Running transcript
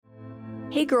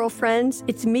Hey girlfriends,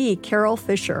 it's me, Carol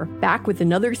Fisher, back with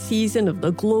another season of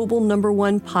the global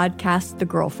 #1 podcast, The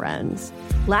Girlfriends.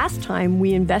 Last time,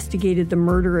 we investigated the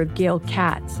murder of Gail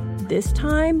Katz. This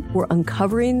time, we're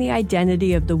uncovering the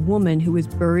identity of the woman who was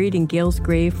buried in Gail's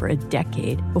grave for a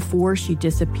decade before she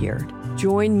disappeared.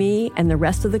 Join me and the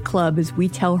rest of the club as we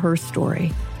tell her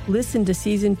story. Listen to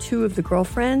Season 2 of The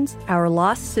Girlfriends, Our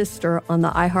Lost Sister on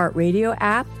the iHeartRadio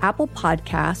app, Apple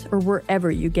Podcasts, or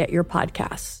wherever you get your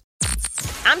podcasts.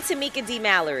 I'm Tamika D.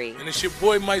 Mallory. And it's your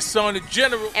boy, my son, the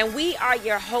General. And we are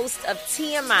your hosts of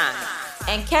TMI.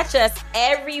 And catch us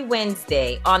every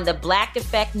Wednesday on the Black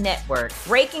Effect Network,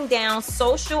 breaking down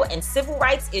social and civil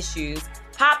rights issues,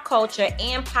 pop culture,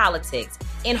 and politics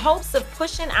in hopes of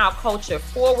pushing our culture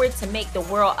forward to make the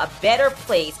world a better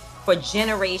place for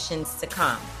generations to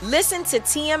come. Listen to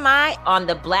TMI on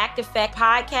the Black Effect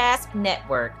Podcast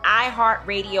Network,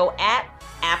 iHeartRadio app,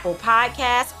 Apple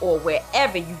Podcasts, or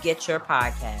wherever you get your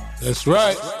podcasts. That's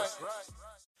right.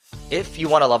 If you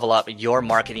want to level up your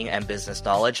marketing and business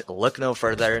knowledge, look no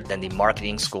further than the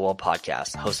Marketing School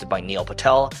podcast, hosted by Neil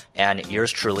Patel and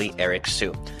yours truly, Eric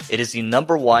Su. It is the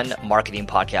 #1 marketing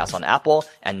podcast on Apple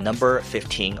and number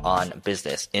 15 on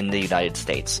business in the United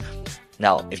States.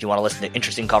 Now, if you want to listen to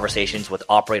interesting conversations with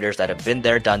operators that have been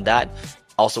there, done that,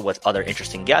 also with other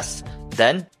interesting guests,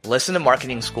 then listen to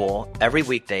Marketing School every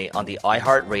weekday on the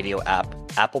iHeartRadio app,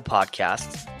 Apple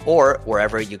Podcasts, or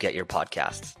wherever you get your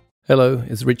podcasts. Hello,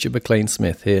 it's Richard McLean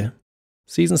Smith here.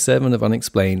 Season 7 of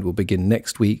Unexplained will begin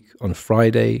next week on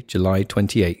Friday, July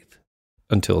 28th.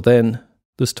 Until then,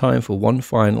 there's time for one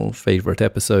final favourite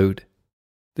episode.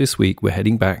 This week we're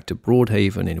heading back to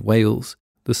Broadhaven in Wales,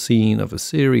 the scene of a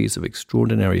series of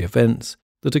extraordinary events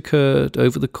that occurred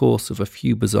over the course of a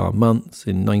few bizarre months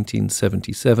in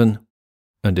 1977,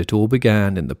 and it all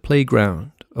began in the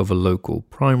playground of a local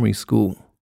primary school.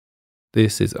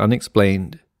 This is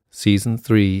Unexplained, Season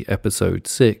 3, Episode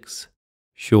 6,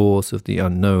 Shores of the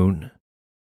Unknown.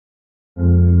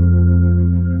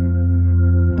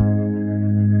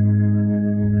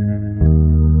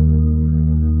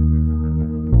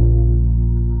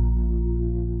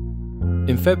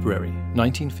 In February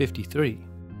 1953,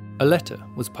 a letter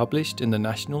was published in the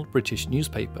national British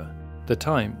newspaper, The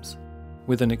Times,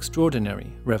 with an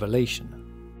extraordinary revelation.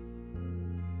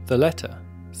 The letter,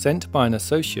 sent by an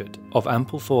associate of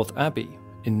Ampleforth Abbey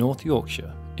in North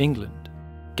Yorkshire, England,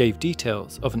 gave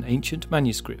details of an ancient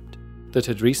manuscript that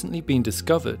had recently been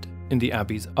discovered in the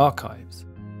Abbey's archives.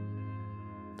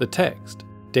 The text,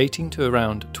 dating to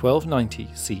around 1290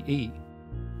 CE,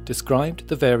 described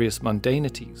the various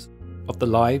mundanities of the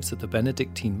lives of the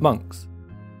Benedictine monks,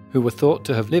 who were thought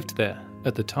to have lived there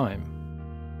at the time.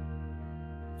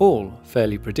 All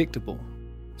fairly predictable,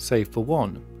 save for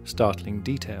one startling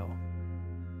detail.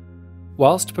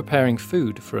 Whilst preparing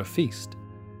food for a feast,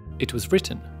 it was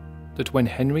written that when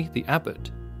Henry the Abbot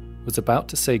was about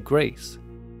to say grace,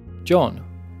 John,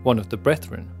 one of the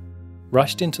brethren,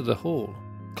 rushed into the hall,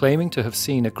 claiming to have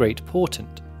seen a great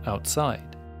portent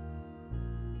outside.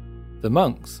 The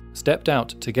monks stepped out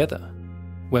together,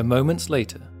 where moments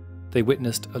later they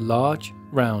witnessed a large,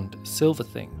 round, silver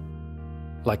thing,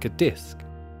 like a disc,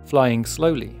 flying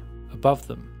slowly above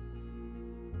them.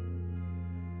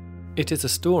 It is a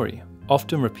story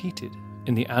often repeated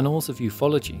in the annals of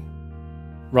ufology,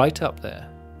 right up there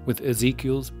with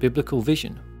Ezekiel's biblical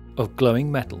vision of glowing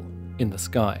metal in the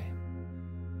sky.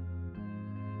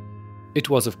 It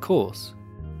was, of course,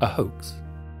 a hoax,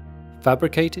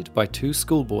 fabricated by two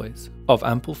schoolboys of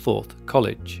Ampleforth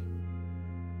College.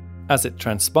 As it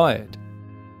transpired,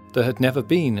 there had never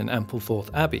been an Ampleforth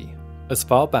Abbey as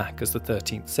far back as the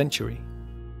 13th century.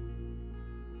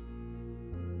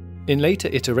 In later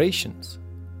iterations,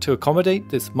 to accommodate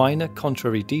this minor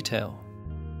contrary detail,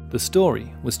 the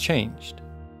story was changed,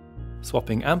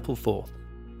 swapping Ampleforth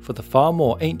for the far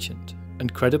more ancient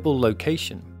and credible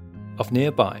location of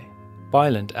nearby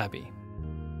Byland Abbey.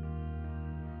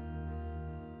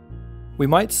 We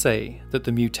might say that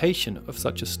the mutation of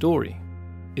such a story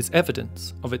is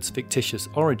evidence of its fictitious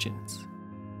origins.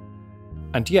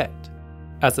 And yet,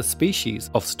 as a species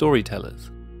of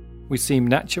storytellers, we seem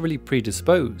naturally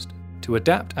predisposed to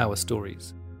adapt our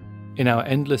stories in our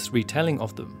endless retelling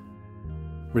of them,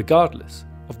 regardless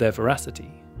of their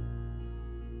veracity.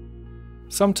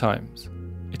 Sometimes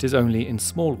it is only in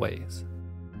small ways,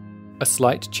 a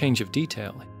slight change of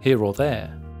detail here or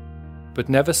there, but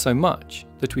never so much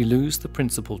that we lose the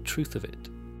principal truth of it.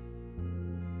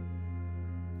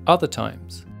 Other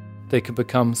times, they can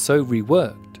become so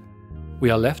reworked, we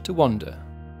are left to wonder,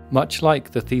 much like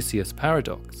the Theseus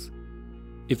paradox,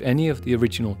 if any of the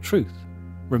original truth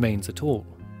remains at all.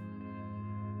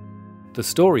 the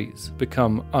stories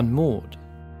become unmoored,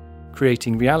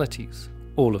 creating realities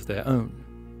all of their own.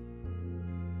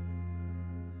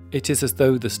 It is as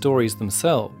though the stories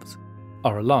themselves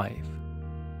are alive,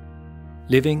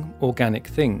 living organic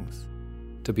things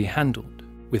to be handled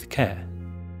with care.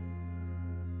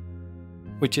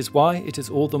 Which is why it is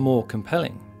all the more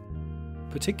compelling,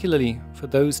 particularly for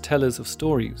those tellers of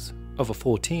stories of a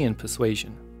Fortean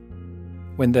persuasion,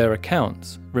 when their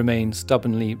accounts remain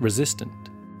stubbornly resistant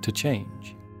to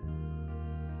change.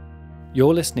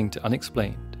 You're listening to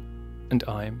Unexplained, and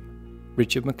I'm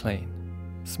Richard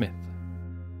McLean Smith.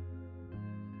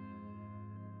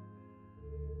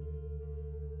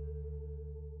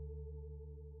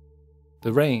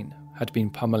 The rain had been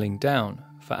pummeling down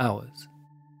for hours.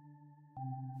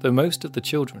 Though most of the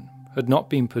children had not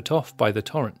been put off by the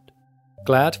torrent,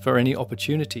 glad for any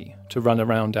opportunity to run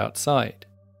around outside,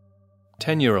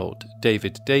 10-year-old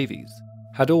David Davies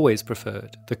had always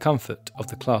preferred the comfort of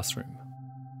the classroom,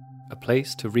 a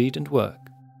place to read and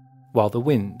work, while the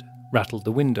wind rattled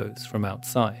the windows from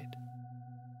outside.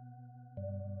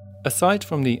 Aside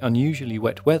from the unusually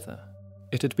wet weather,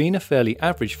 it had been a fairly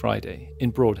average Friday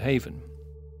in Broadhaven,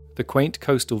 the quaint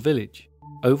coastal village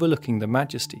overlooking the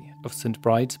majesty of St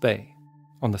Bride's Bay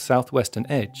on the southwestern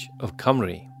edge of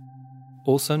Cymru,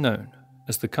 also known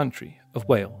as the country of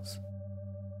Wales.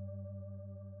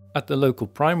 At the local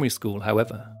primary school,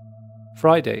 however,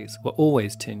 Fridays were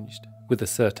always tinged with a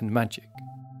certain magic,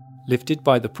 lifted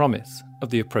by the promise of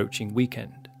the approaching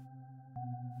weekend.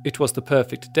 It was the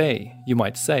perfect day, you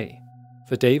might say,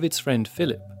 for David's friend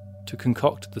Philip to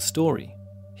concoct the story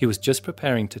he was just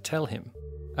preparing to tell him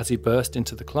as he burst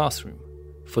into the classroom,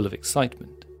 full of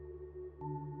excitement.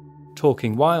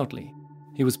 Talking wildly,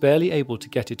 he was barely able to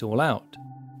get it all out,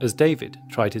 as David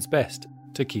tried his best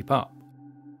to keep up.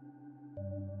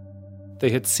 They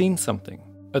had seen something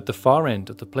at the far end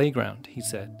of the playground, he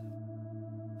said.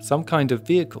 Some kind of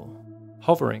vehicle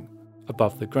hovering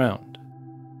above the ground.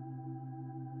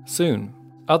 Soon,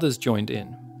 others joined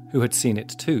in who had seen it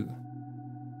too.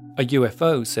 A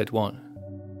UFO, said one.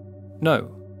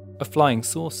 No, a flying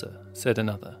saucer, said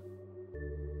another.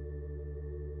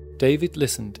 David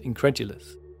listened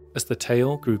incredulous as the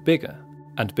tale grew bigger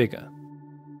and bigger.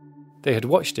 They had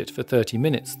watched it for 30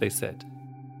 minutes, they said.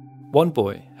 One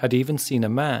boy had even seen a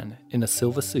man in a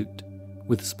silver suit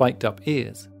with spiked up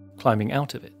ears climbing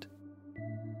out of it.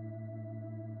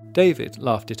 David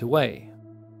laughed it away,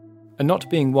 and not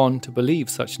being one to believe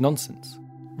such nonsense,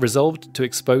 resolved to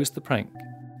expose the prank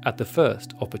at the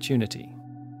first opportunity.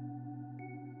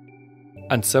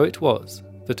 And so it was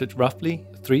that at roughly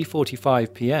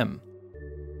 3:45 p.m,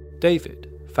 David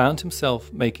found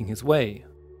himself making his way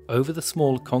over the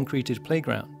small concreted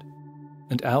playground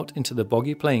and out into the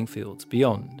boggy playing fields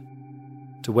beyond,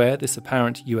 to where this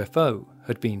apparent UFO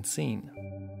had been seen.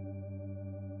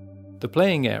 The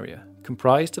playing area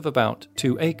comprised of about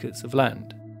 2 acres of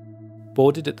land,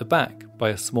 bordered at the back by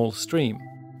a small stream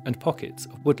and pockets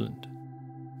of woodland,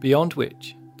 beyond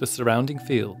which the surrounding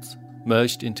fields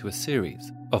merged into a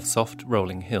series of soft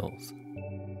rolling hills.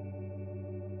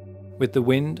 With the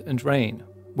wind and rain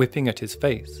whipping at his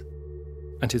face,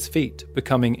 and his feet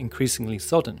becoming increasingly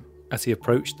sodden as he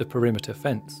approached the perimeter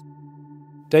fence,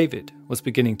 David was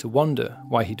beginning to wonder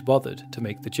why he'd bothered to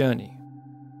make the journey.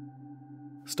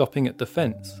 Stopping at the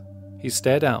fence, he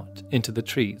stared out into the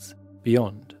trees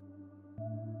beyond.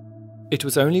 It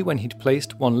was only when he'd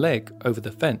placed one leg over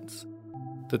the fence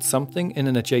that something in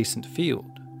an adjacent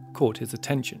field caught his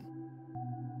attention.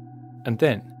 And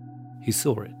then he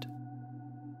saw it.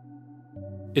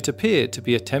 It appeared to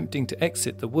be attempting to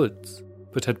exit the woods,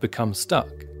 but had become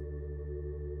stuck.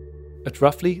 At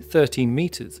roughly 13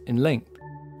 meters in length,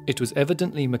 it was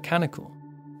evidently mechanical,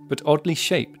 but oddly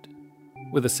shaped,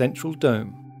 with a central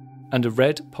dome and a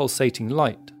red pulsating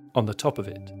light on the top of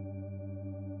it.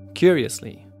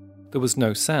 Curiously, there was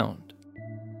no sound,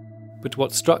 but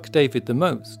what struck David the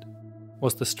most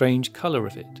was the strange colour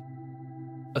of it,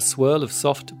 a swirl of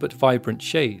soft but vibrant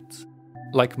shades,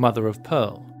 like mother of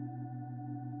pearl.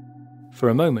 For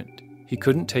a moment, he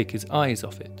couldn't take his eyes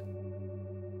off it.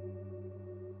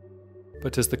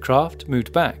 But as the craft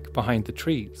moved back behind the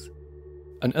trees,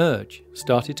 an urge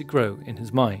started to grow in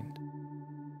his mind.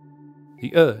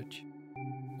 The urge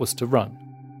was to run.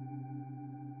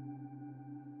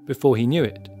 Before he knew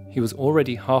it, he was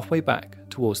already halfway back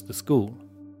towards the school,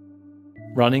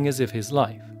 running as if his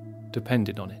life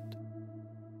depended on it.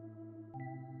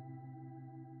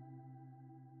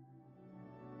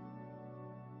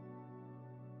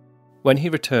 When he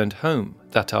returned home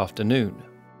that afternoon,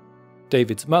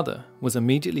 David's mother was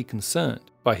immediately concerned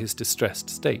by his distressed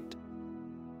state.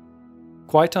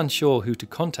 Quite unsure who to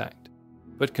contact,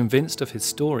 but convinced of his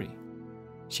story,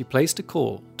 she placed a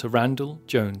call to Randall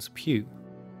Jones Pugh.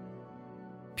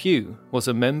 Pugh was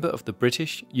a member of the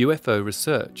British UFO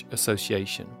Research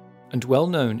Association and well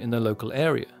known in the local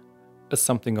area as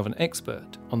something of an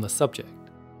expert on the subject.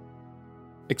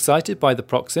 Excited by the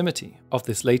proximity of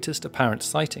this latest apparent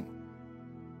sighting,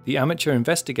 the amateur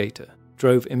investigator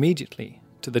drove immediately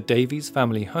to the Davies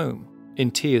family home in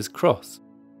Tiers Cross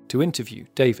to interview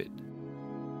David.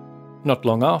 Not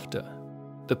long after,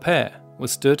 the pair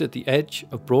was stood at the edge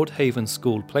of Broadhaven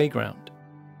School playground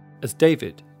as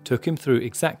David took him through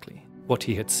exactly what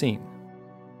he had seen.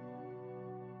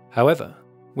 However,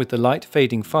 with the light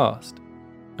fading fast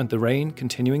and the rain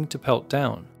continuing to pelt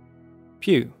down,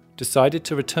 Pugh decided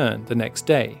to return the next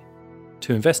day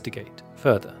to investigate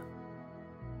further.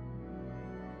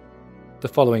 The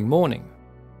following morning,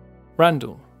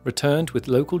 Randall returned with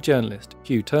local journalist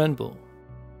Hugh Turnbull,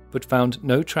 but found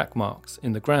no track marks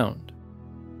in the ground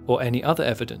or any other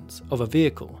evidence of a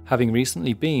vehicle having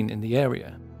recently been in the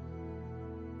area,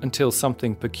 until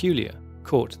something peculiar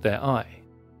caught their eye.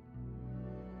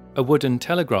 A wooden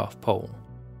telegraph pole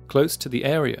close to the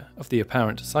area of the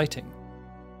apparent sighting,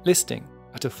 listing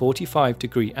at a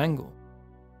 45-degree angle,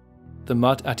 the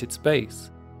mud at its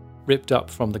base ripped up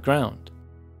from the ground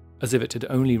as if it had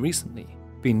only recently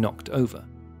been knocked over.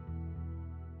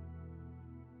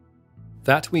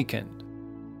 That weekend,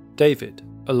 David,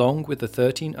 along with the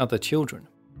 13 other children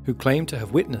who claimed to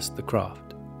have witnessed the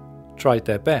craft, tried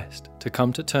their best to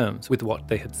come to terms with what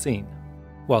they had seen,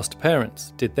 whilst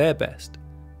parents did their best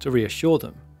to reassure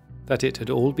them that it had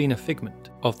all been a figment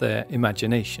of their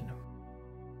imagination.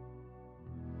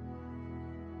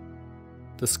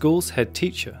 The school's head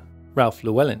teacher, Ralph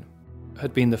Llewellyn,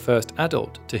 had been the first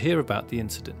adult to hear about the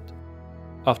incident,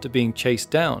 after being chased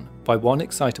down by one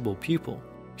excitable pupil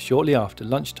shortly after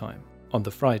lunchtime on the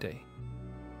Friday.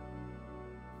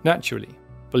 Naturally,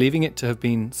 believing it to have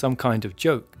been some kind of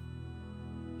joke,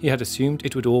 he had assumed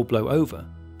it would all blow over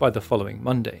by the following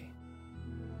Monday.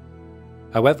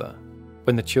 However,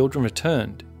 when the children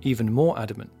returned even more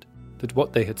adamant that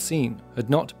what they had seen had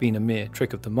not been a mere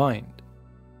trick of the mind,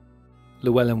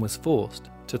 Llewellyn was forced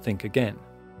to think again.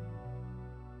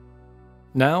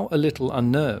 Now a little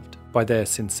unnerved by their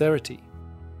sincerity,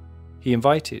 he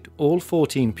invited all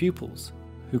 14 pupils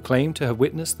who claimed to have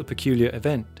witnessed the peculiar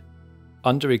event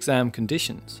under exam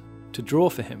conditions to draw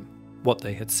for him what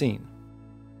they had seen.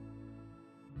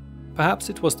 Perhaps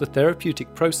it was the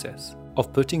therapeutic process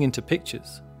of putting into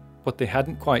pictures what they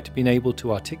hadn't quite been able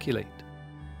to articulate,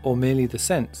 or merely the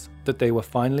sense that they were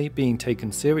finally being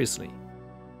taken seriously,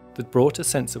 that brought a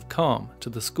sense of calm to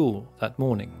the school that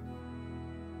morning.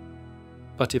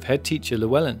 But if head teacher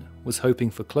Llewellyn was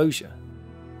hoping for closure,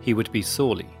 he would be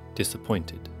sorely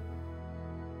disappointed.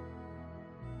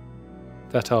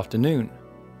 That afternoon,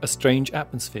 a strange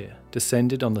atmosphere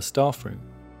descended on the staff room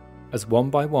as one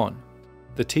by one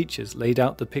the teachers laid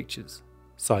out the pictures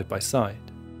side by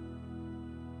side.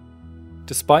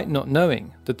 Despite not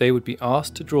knowing that they would be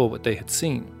asked to draw what they had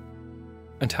seen,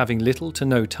 and having little to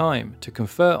no time to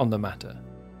confer on the matter,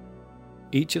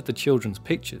 each of the children's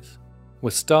pictures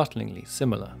was startlingly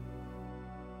similar.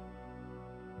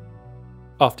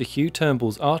 After Hugh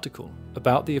Turnbull's article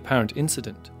about the apparent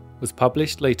incident was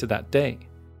published later that day,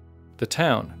 the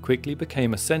town quickly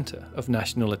became a centre of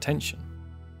national attention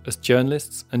as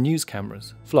journalists and news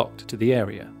cameras flocked to the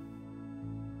area.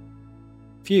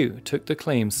 Few took the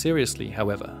claims seriously,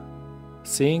 however,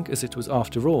 seeing as it was,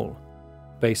 after all,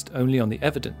 based only on the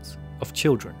evidence of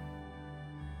children.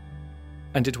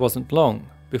 And it wasn't long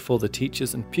before the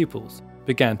teachers and pupils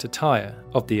began to tire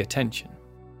of the attention.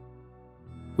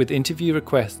 With interview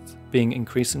requests being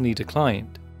increasingly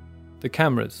declined, the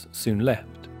cameras soon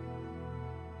left.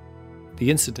 The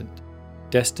incident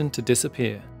destined to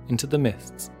disappear into the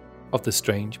mists of the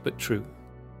strange but true.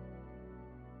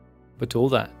 But all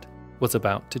that was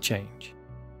about to change.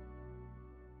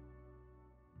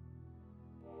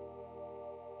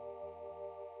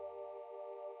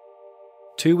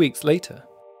 Two weeks later,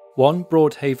 one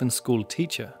Broadhaven school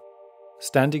teacher,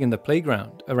 standing in the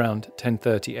playground around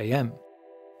 10:30 a.m.,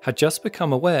 had just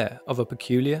become aware of a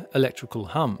peculiar electrical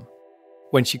hum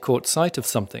when she caught sight of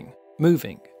something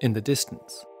moving in the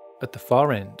distance at the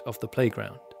far end of the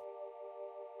playground.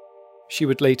 She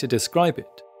would later describe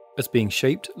it as being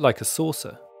shaped like a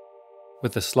saucer,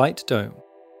 with a slight dome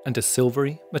and a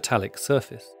silvery metallic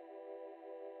surface.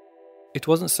 It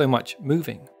wasn't so much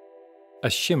moving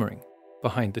as shimmering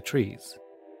behind the trees.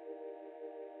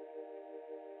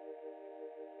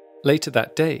 Later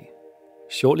that day,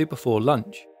 shortly before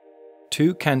lunch,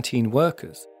 two canteen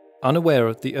workers, unaware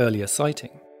of the earlier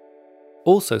sighting,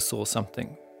 also saw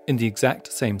something in the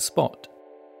exact same spot.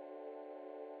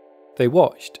 They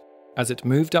watched as it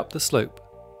moved up the slope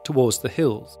towards the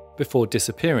hills before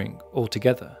disappearing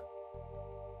altogether.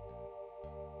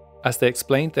 As they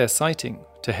explained their sighting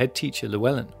to head teacher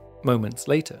Llewellyn moments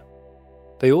later,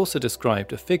 they also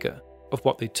described a figure of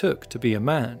what they took to be a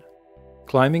man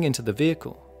climbing into the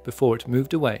vehicle before it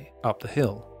moved away up the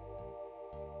hill.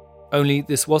 Only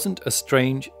this wasn't a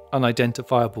strange,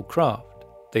 unidentifiable craft,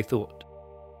 they thought,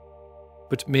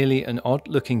 but merely an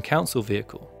odd-looking council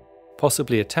vehicle,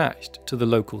 possibly attached to the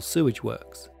local sewage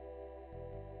works.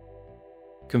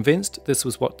 Convinced this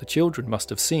was what the children must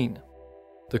have seen,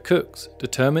 the cooks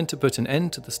determined to put an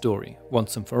end to the story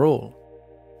once and for all,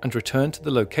 and returned to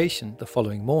the location the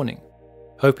following morning,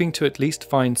 hoping to at least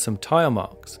find some tire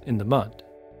marks in the mud.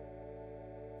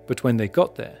 But when they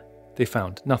got there, they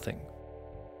found nothing.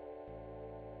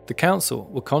 The council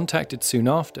were contacted soon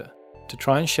after to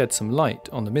try and shed some light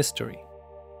on the mystery,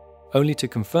 only to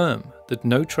confirm that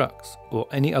no trucks or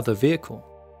any other vehicle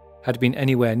had been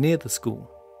anywhere near the school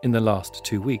in the last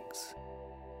 2 weeks.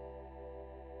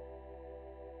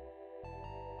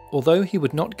 Although he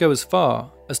would not go as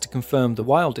far as to confirm the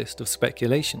wildest of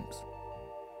speculations,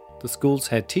 the school's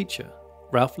head teacher,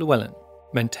 Ralph Llewellyn,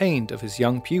 maintained of his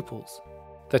young pupils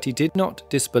that he did not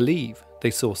disbelieve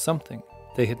they saw something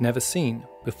they had never seen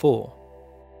before.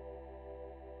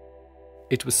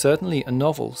 It was certainly a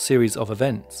novel series of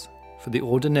events for the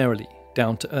ordinarily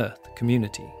down-to-earth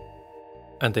community,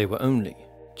 and they were only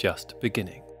just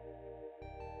beginning.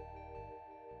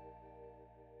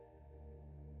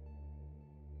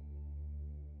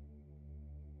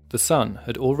 The sun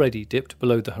had already dipped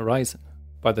below the horizon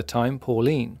by the time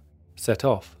Pauline set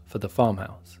off for the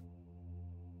farmhouse.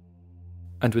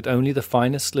 And with only the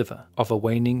finest sliver of a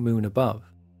waning moon above,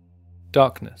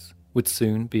 darkness would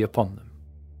soon be upon them.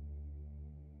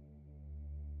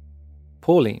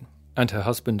 Pauline and her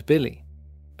husband Billy,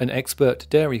 an expert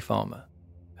dairy farmer,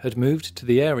 had moved to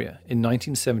the area in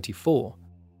 1974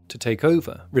 to take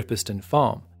over Ripperston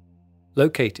Farm,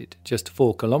 located just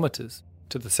 4 kilometres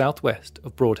to the southwest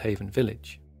of Broadhaven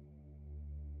Village.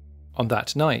 On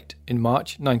that night in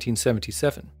March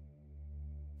 1977,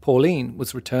 Pauline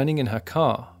was returning in her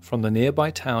car from the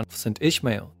nearby town of St.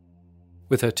 Ishmael,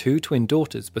 with her 2 twin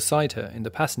daughters beside her in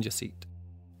the passenger seat,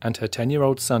 and her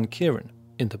 10-year-old son Kieran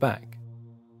in the back.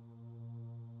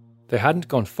 They hadn't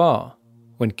gone far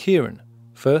when Kieran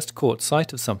first caught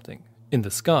sight of something in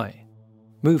the sky,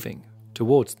 moving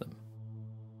towards them.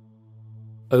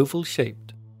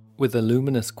 Oval-shaped, with a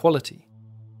luminous quality,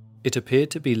 it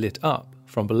appeared to be lit up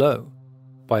from below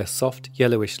by a soft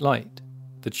yellowish light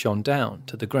that shone down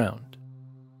to the ground.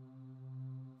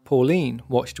 Pauline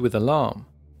watched with alarm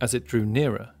as it drew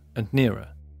nearer and nearer,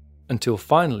 until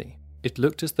finally it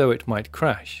looked as though it might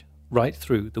crash right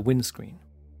through the windscreen.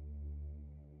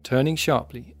 Turning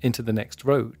sharply into the next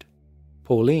road,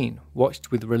 Pauline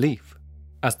watched with relief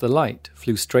as the light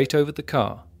flew straight over the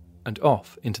car and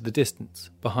off into the distance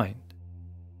behind.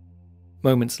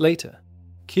 Moments later,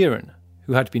 Kieran,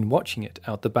 who had been watching it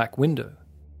out the back window,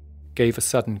 gave a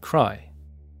sudden cry.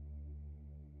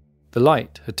 The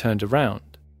light had turned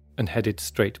around and headed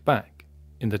straight back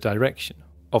in the direction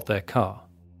of their car.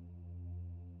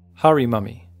 "Hurry,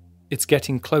 Mummy, it's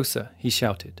getting closer," he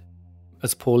shouted,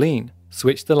 as Pauline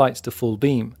switched the lights to full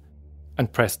beam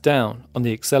and pressed down on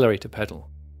the accelerator pedal,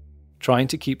 trying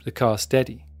to keep the car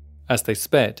steady as they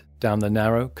sped down the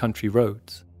narrow country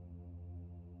roads.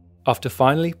 After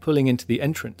finally pulling into the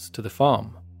entrance to the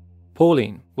farm,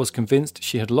 Pauline was convinced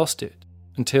she had lost it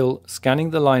until, scanning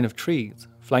the line of trees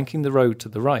flanking the road to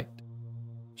the right,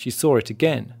 she saw it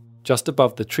again just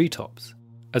above the treetops,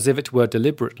 as if it were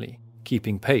deliberately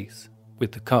keeping pace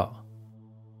with the car.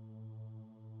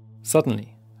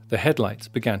 Suddenly, the headlights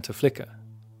began to flicker,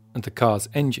 and the car's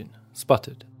engine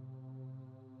sputtered.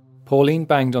 Pauline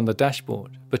banged on the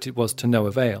dashboard, but it was to no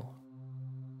avail.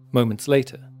 Moments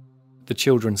later, the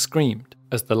children screamed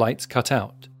as the lights cut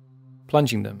out,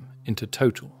 plunging them into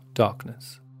total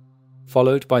darkness,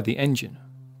 followed by the engine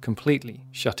completely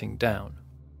shutting down.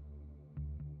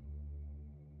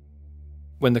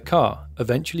 When the car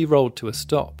eventually rolled to a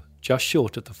stop just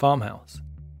short of the farmhouse,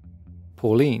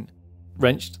 Pauline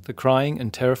wrenched the crying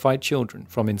and terrified children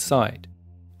from inside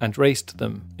and raced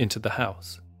them into the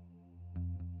house.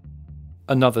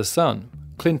 Another son,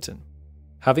 Clinton,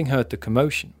 having heard the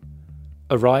commotion,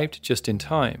 arrived just in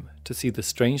time to see the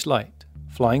strange light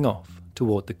flying off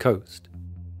toward the coast.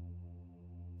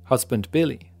 Husband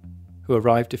Billy, who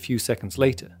arrived a few seconds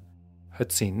later,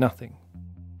 had seen nothing.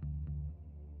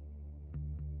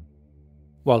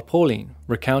 While Pauline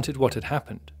recounted what had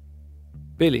happened,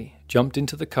 Billy jumped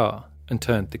into the car and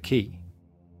turned the key.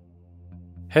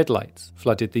 Headlights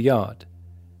flooded the yard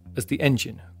as the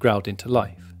engine growled into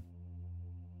life.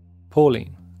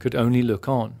 Pauline could only look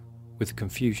on with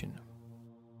confusion.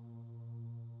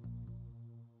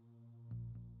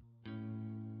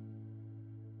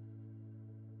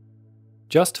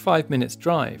 Just 5 minutes'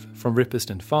 drive from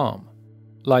Ripperston Farm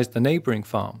lies the neighbouring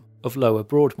farm of Lower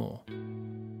Broadmoor.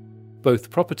 Both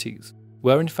properties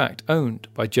were in fact owned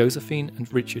by Josephine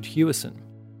and Richard Hewison,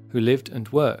 who lived and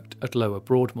worked at Lower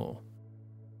Broadmoor.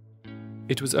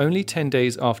 It was only 10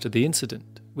 days after the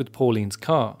incident with Pauline's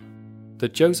car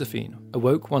that Josephine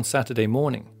awoke one Saturday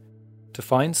morning to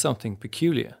find something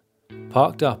peculiar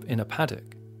parked up in a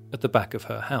paddock at the back of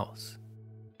her house.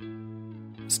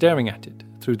 Staring at it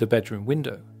through the bedroom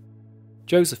window,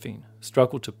 Josephine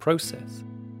struggled to process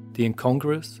the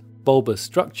incongruous, bulbous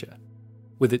structure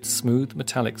with its smooth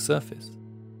metallic surface.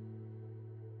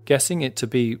 Guessing it to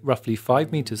be roughly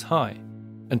 5 meters high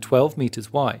and 12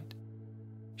 meters wide,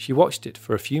 she watched it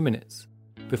for a few minutes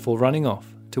before running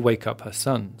off to wake up her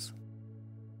sons.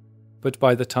 But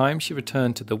by the time she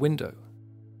returned to the window,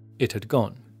 it had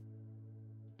gone.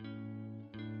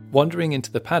 Wandering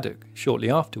into the paddock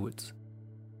shortly afterwards,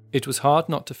 it was hard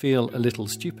not to feel a little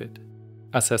stupid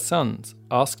as her sons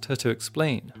asked her to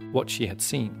explain what she had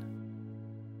seen.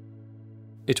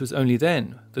 It was only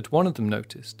then that one of them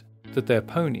noticed that their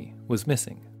pony was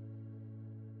missing.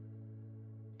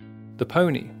 The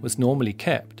pony was normally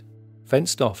kept,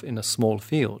 fenced off in a small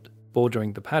field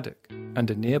bordering the paddock and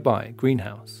a nearby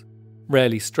greenhouse,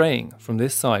 rarely straying from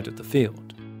this side of the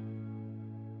field.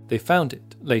 They found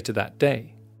it later that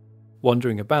day,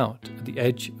 wandering about at the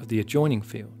edge of the adjoining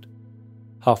field,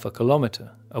 half a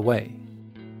kilometre away.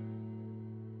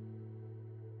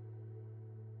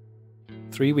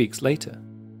 3 weeks later,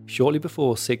 shortly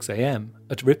before 6 a.m.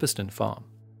 at Ripperston Farm,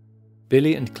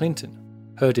 Billy and Clinton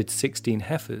herded 16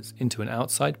 heifers into an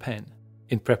outside pen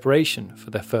in preparation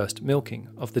for their first milking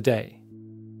of the day.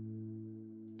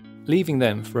 Leaving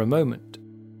them for a moment,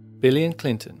 Billy and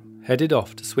Clinton headed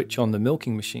off to switch on the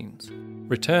milking machines,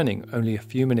 returning only a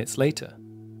few minutes later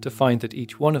to find that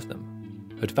each one of them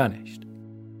had vanished.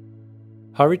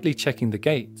 Hurriedly checking the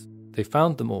gates, they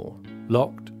found them all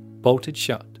locked, bolted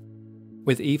shut,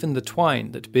 with even the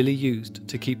twine that Billy used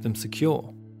to keep them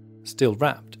secure still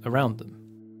wrapped around them.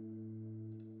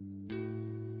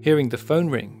 Hearing the phone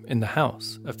ring in the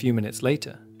house a few minutes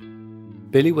later,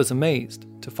 Billy was amazed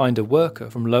to find a worker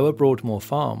from Lower Broadmoor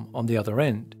Farm on the other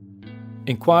end,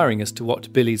 inquiring as to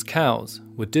what Billy's cows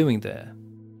were doing there,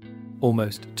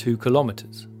 almost 2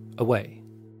 kilometres away.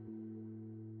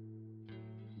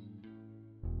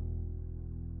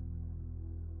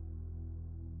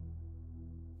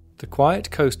 The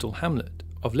quiet coastal hamlet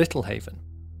of Littlehaven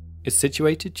is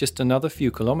situated just another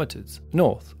few kilometres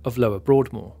north of Lower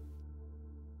Broadmoor.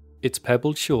 Its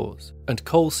pebbled shores and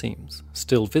coal seams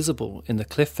still visible in the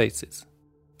cliff faces,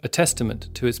 a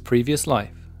testament to its previous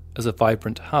life as a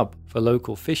vibrant hub for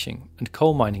local fishing and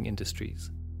coal mining industries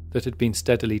that had been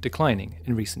steadily declining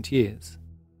in recent years.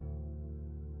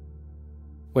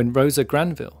 When Rosa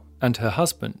Granville and her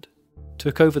husband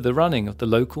took over the running of the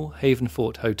local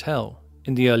Havenfort Hotel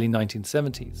in the early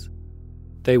 1970s,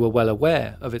 they were well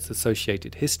aware of its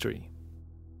associated history.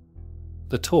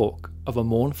 The talk of a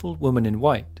mournful woman in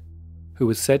white who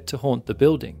was said to haunt the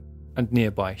building and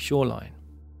nearby shoreline.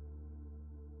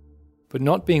 But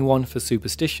not being one for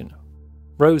superstition,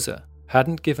 Rosa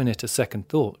hadn't given it a second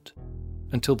thought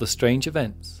until the strange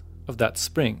events of that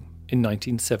spring in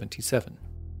 1977.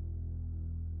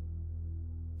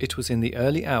 It was in the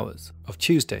early hours of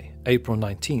Tuesday, April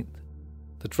 19th,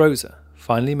 that Rosa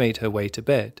finally made her way to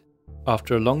bed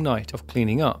after a long night of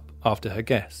cleaning up after her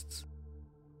guests.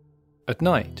 At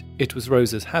night, it was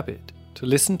Rosa's habit to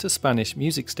listen to Spanish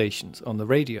music stations on the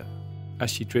radio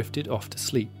as she drifted off to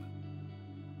sleep.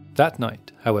 That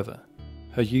night, however,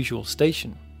 her usual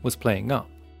station was playing up.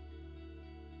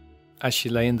 As she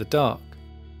lay in the dark,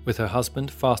 with her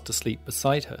husband fast asleep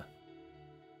beside her,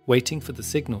 waiting for the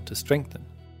signal to strengthen,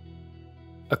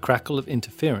 a crackle of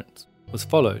interference was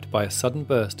followed by a sudden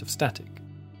burst of static,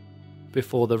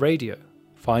 before the radio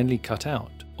finally cut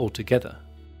out altogether.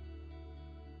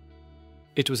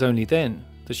 It was only then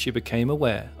that she became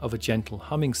aware of a gentle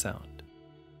humming sound.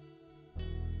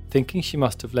 Thinking she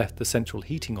must have left the central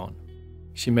heating on,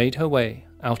 she made her way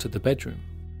out of the bedroom,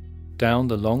 down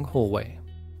the long hallway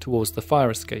towards the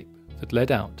fire escape that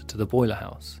led out to the boiler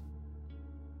house.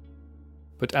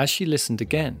 But as she listened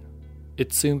again,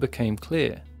 it soon became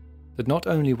clear that not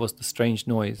only was the strange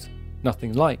noise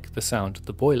nothing like the sound of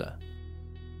the boiler,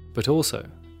 but also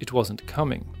it wasn't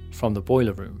coming from the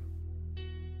boiler room.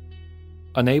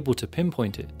 Unable to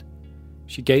pinpoint it,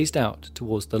 she gazed out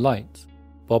towards the lights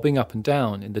bobbing up and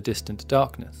down in the distant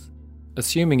darkness,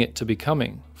 assuming it to be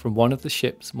coming from one of the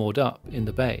ships moored up in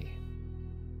the bay.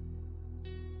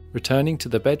 Returning to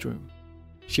the bedroom,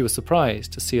 she was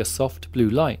surprised to see a soft blue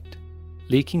light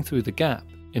leaking through the gap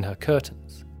in her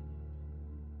curtains.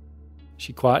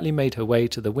 She quietly made her way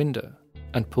to the window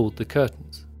and pulled the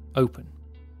curtains open.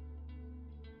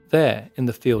 There, in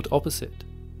the field opposite,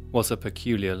 was a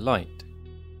peculiar light,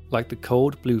 like the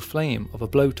cold blue flame of a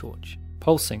blowtorch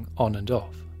pulsing on and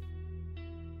off.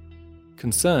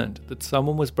 Concerned that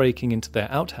someone was breaking into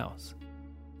their outhouse,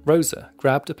 Rosa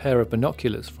grabbed a pair of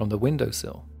binoculars from the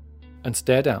windowsill and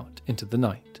stared out into the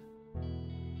night.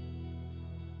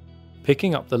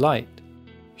 Picking up the light,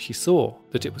 she saw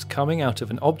that it was coming out of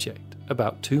an object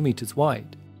about 2 meters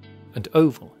wide and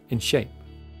oval in shape.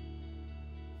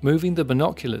 Moving the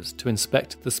binoculars to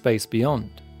inspect the space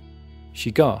beyond,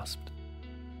 she gasped.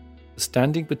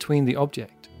 Standing between the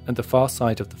object and the far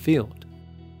side of the field,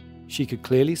 she could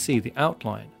clearly see the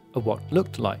outline of what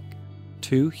looked like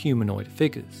 2 humanoid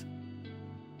figures.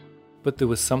 But there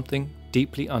was something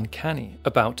deeply uncanny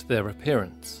about their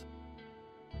appearance.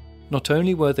 Not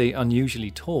only were they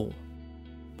unusually tall,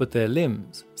 but their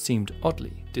limbs seemed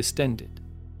oddly distended.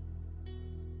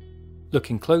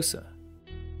 Looking closer,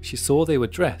 she saw they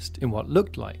were dressed in what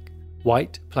looked like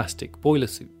white plastic boiler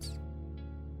suits.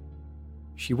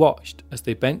 She watched as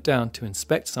they bent down to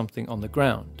inspect something on the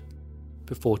ground,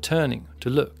 before turning to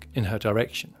look in her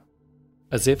direction,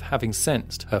 as if having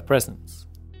sensed her presence.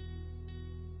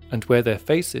 And where their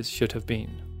faces should have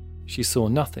been, she saw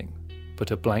nothing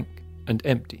but a blank and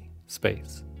empty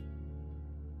space.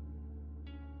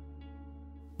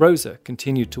 Rosa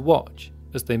continued to watch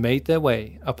as they made their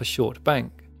way up a short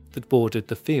bank that bordered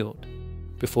the field,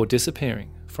 before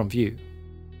disappearing from view.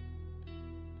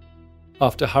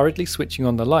 After hurriedly switching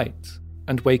on the lights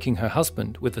and waking her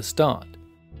husband with a start,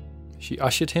 she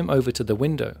ushered him over to the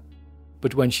window,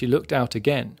 but when she looked out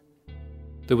again,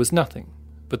 there was nothing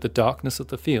but the darkness of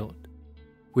the field,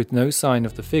 with no sign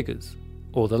of the figures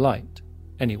or the light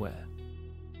anywhere.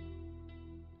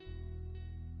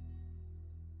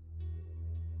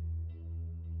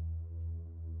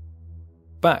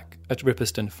 Back at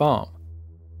Ripperston Farm,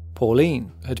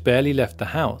 Pauline had barely left the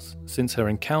house since her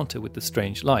encounter with the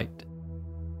strange light.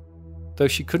 Though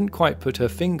she couldn't quite put her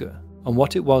finger on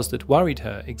what it was that worried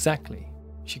her exactly,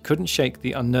 she couldn't shake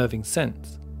the unnerving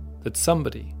sense that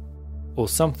somebody, or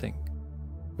something,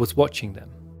 was watching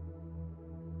them.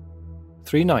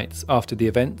 3 nights after the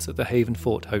events at the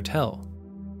Havenfort Hotel,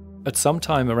 at some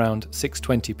time around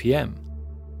 6:20 p.m,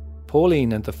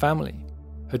 Pauline and the family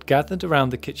had gathered around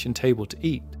the kitchen table to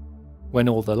eat when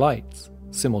all the lights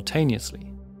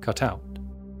simultaneously cut out.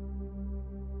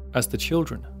 As the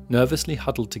children nervously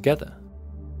huddled together,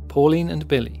 Pauline and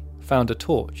Billy found a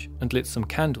torch and lit some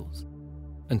candles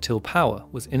until power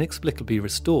was inexplicably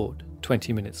restored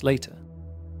 20 minutes later.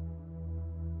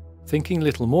 Thinking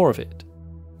little more of it,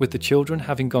 with the children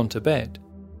having gone to bed,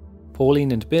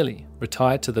 Pauline and Billy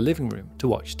retired to the living room to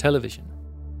watch television.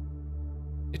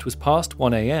 It was past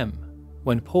 1 a.m.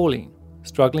 when Pauline,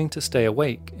 struggling to stay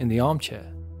awake in the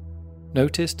armchair,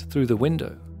 noticed through the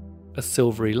window a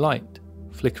silvery light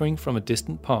flickering from a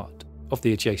distant part of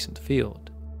the adjacent field.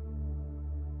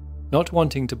 Not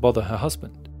wanting to bother her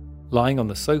husband, lying on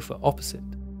the sofa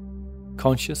opposite,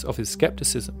 conscious of his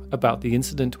skepticism about the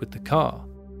incident with the car,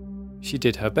 she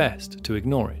did her best to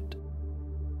ignore it.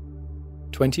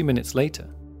 20 minutes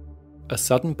later, a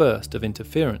sudden burst of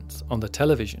interference on the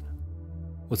television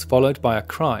was followed by a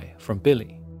cry from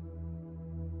Billy.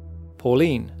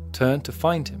 Pauline turned to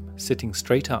find him sitting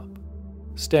straight up,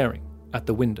 staring at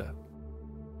the window.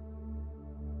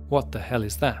 "What the hell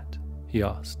is that?" he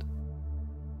asked.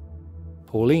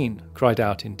 Pauline cried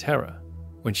out in terror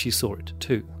when she saw it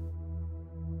too.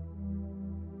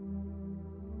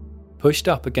 Pushed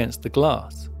up against the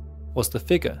glass was the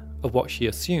figure of what she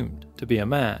assumed to be a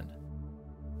man,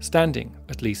 standing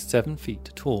at least 7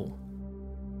 feet tall.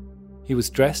 He was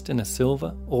dressed in a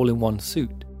silver all-in-one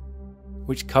suit,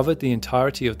 which covered the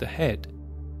entirety of the head,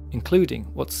 including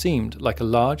what seemed like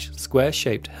a large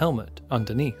square-shaped helmet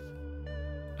underneath,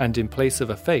 and in place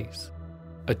of a face,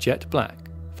 a jet-black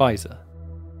visor.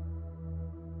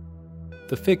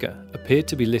 The figure appeared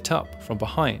to be lit up from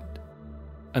behind,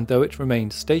 and though it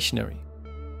remained stationary,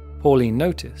 Pauline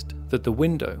noticed that the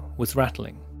window was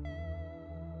rattling.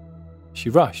 She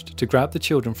rushed to grab the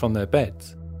children from their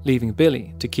beds, leaving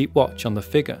Billy to keep watch on the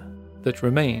figure that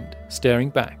remained staring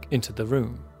back into the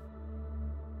room.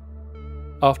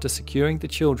 After securing the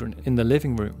children in the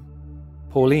living room,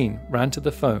 Pauline ran to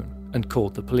the phone and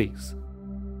called the police.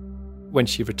 When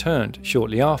she returned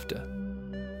shortly after,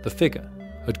 the figure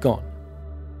had gone.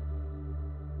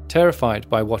 Terrified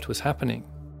by what was happening,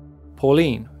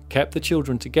 Pauline kept the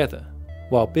children together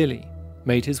while Billy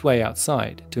made his way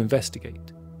outside to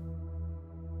investigate.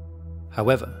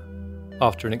 However,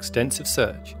 after an extensive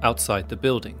search outside the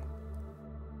building,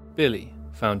 Billy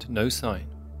found no sign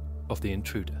of the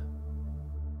intruder.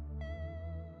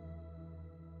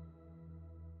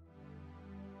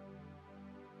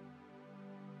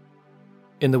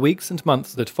 In the weeks and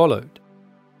months that followed,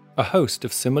 a host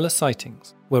of similar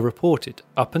sightings were reported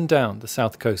up and down the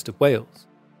south coast of Wales,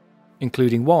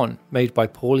 including one made by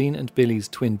Pauline and Billy's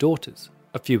twin daughters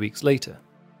a few weeks later.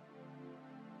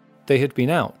 They had been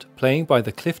out playing by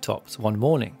the cliff tops one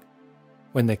morning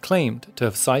when they claimed to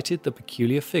have sighted the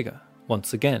peculiar figure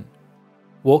once again,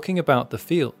 walking about the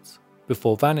fields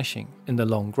before vanishing in the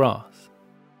long grass.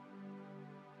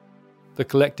 The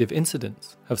collective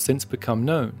incidents have since become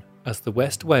known as the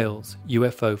West Wales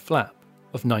UFO Flap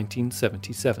of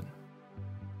 1977.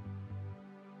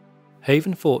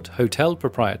 Havenfort Hotel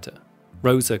proprietor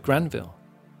Rosa Granville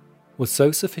was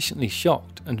so sufficiently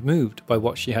shocked and moved by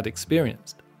what she had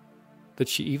experienced that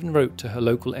she even wrote to her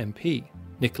local MP,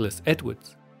 Nicholas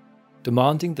Edwards,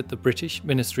 demanding that the British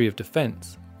Ministry of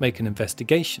Defence make an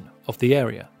investigation of the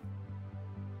area.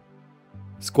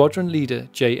 Squadron leader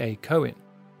J.A. Cohen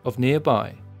of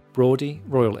nearby Brawdy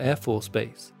Royal Air Force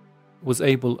Base was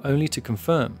able only to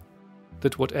confirm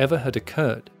that whatever had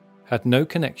occurred had no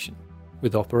connection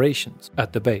with operations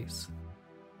at the base.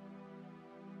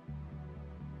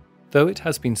 Though it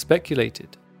has been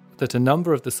speculated that a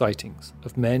number of the sightings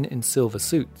of men in silver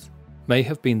suits may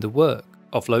have been the work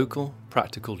of local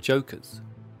practical jokers,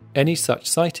 any such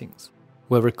sightings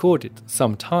were recorded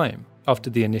some time after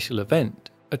the initial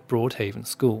event at Broadhaven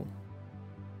School.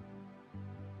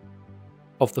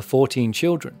 Of the 14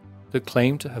 children that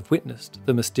claimed to have witnessed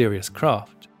the mysterious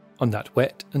craft on that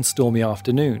wet and stormy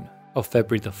afternoon of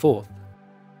February the 4th,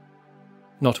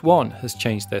 not one has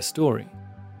changed their story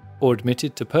or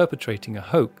admitted to perpetrating a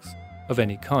hoax of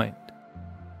any kind.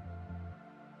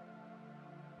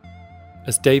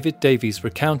 As David Davies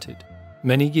recounted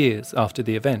many years after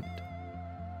the event,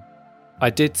 "I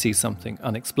did see something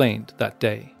unexplained that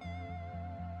day,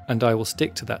 and I will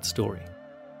stick to that story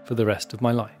for the rest of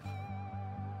my life."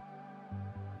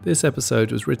 This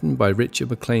episode was written by Richard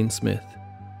McLean Smith.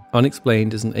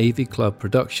 Unexplained is an AV Club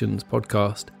Productions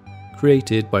podcast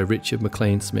created by Richard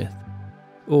McLean Smith.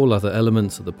 All other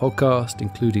elements of the podcast,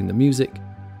 including the music,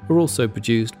 are also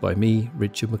produced by me,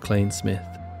 Richard McLean Smith.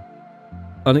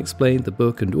 Unexplained, the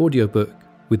book and audiobook,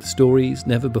 with stories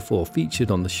never before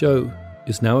featured on the show,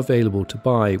 is now available to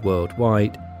buy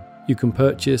worldwide. You can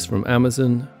purchase from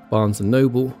Amazon, Barnes &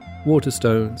 Noble,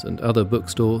 Waterstones and other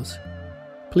bookstores.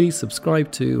 Please subscribe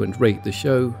to and rate the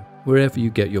show wherever you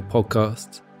get your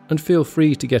podcasts, and feel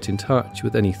free to get in touch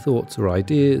with any thoughts or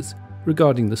ideas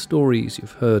regarding the stories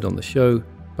you've heard on the show.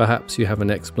 Perhaps you have an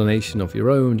explanation of your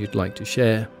own you'd like to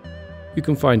share. You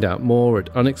can find out more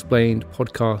at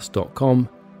unexplainedpodcast.com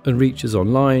and reach us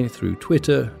online through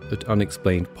Twitter at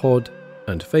unexplainedpod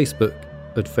and Facebook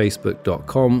at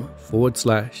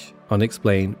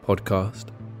facebook.com/unexplainedpodcast.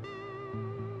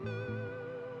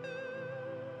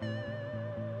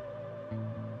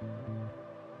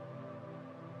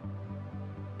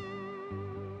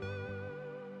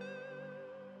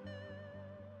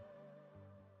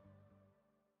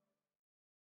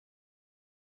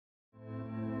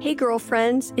 Hey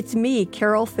girlfriends, it's me,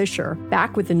 Carol Fisher,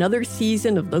 back with another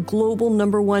season of the global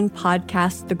 #1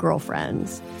 podcast, The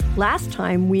Girlfriends. Last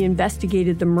time, we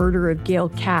investigated the murder of Gail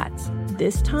Katz.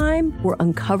 This time, we're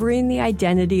uncovering the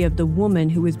identity of the woman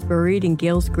who was buried in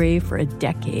Gail's grave for a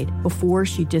decade before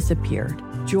she disappeared.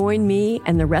 Join me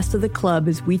and the rest of the club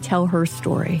as we tell her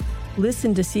story.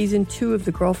 Listen to Season 2 of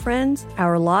The Girlfriends,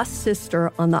 Our Lost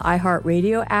Sister on the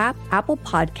iHeartRadio app, Apple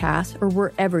Podcasts, or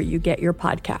wherever you get your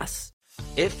podcasts.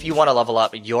 If you want to level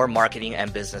up your marketing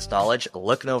and business knowledge,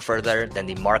 look no further than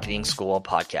the Marketing School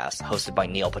podcast, hosted by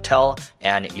Neil Patel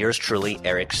and yours truly,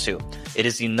 Eric Su. It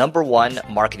is the #1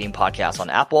 marketing podcast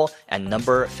on Apple and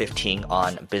number 15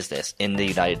 on business in the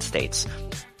United States.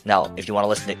 Now, if you want to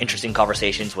listen to interesting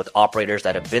conversations with operators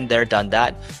that have been there, done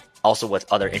that, also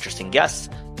with other interesting guests,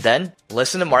 then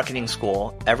listen to Marketing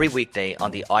School every weekday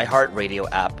on the iHeartRadio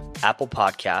app, Apple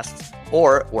Podcasts,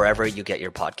 or wherever you get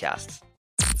your podcasts.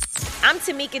 I'm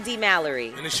Tamika D.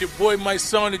 Mallory. And it's your boy, my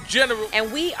son, the General.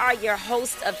 And we are your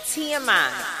hosts of TMI.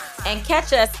 And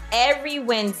catch us every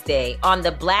Wednesday on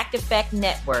the Black Effect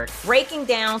Network, breaking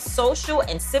down social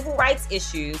and civil rights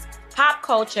issues, pop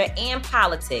culture, and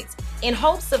politics in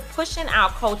hopes of pushing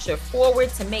our culture forward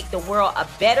to make the world a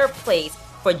better place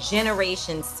for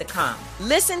generations to come.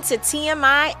 Listen to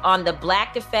TMI on the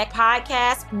Black Effect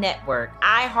Podcast Network,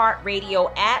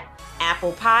 iHeartRadio app,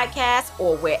 Apple Podcasts,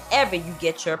 or wherever you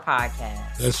get your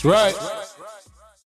podcasts. That's right.